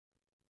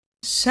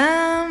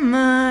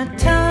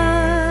Summertime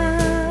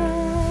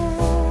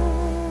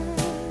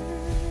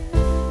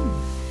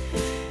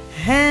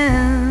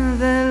and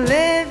the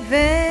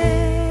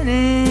living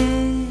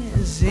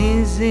is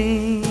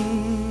easy.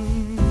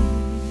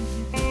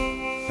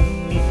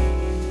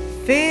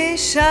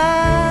 Fish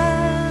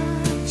are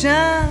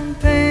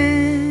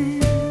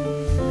jumping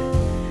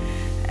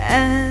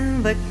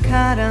and the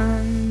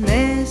cotton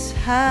is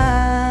high.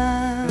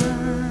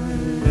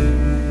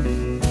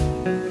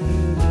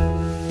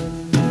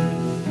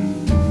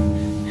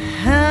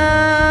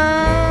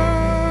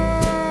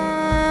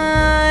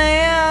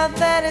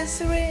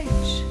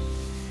 Rich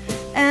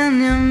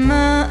and your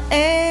ma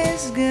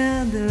is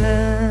good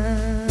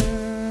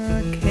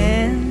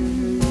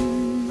looking,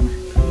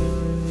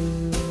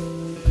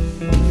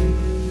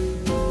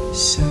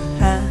 so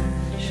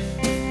hush,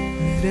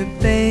 little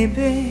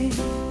baby,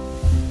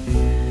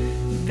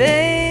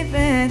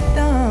 baby,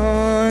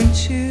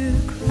 don't you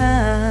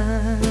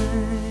cry.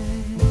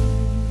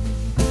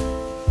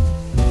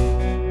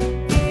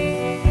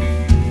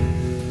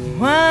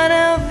 One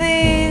of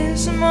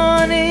these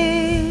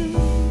mornings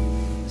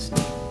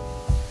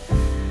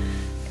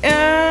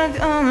you're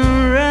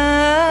gonna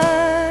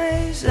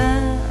rise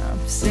up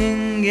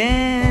singing,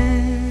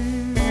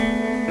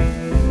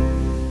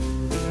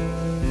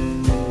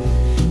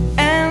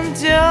 and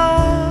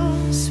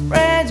you'll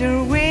spread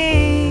your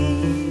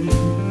wings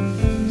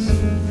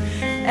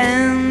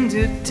and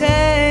you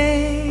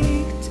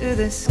take to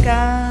the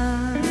sky.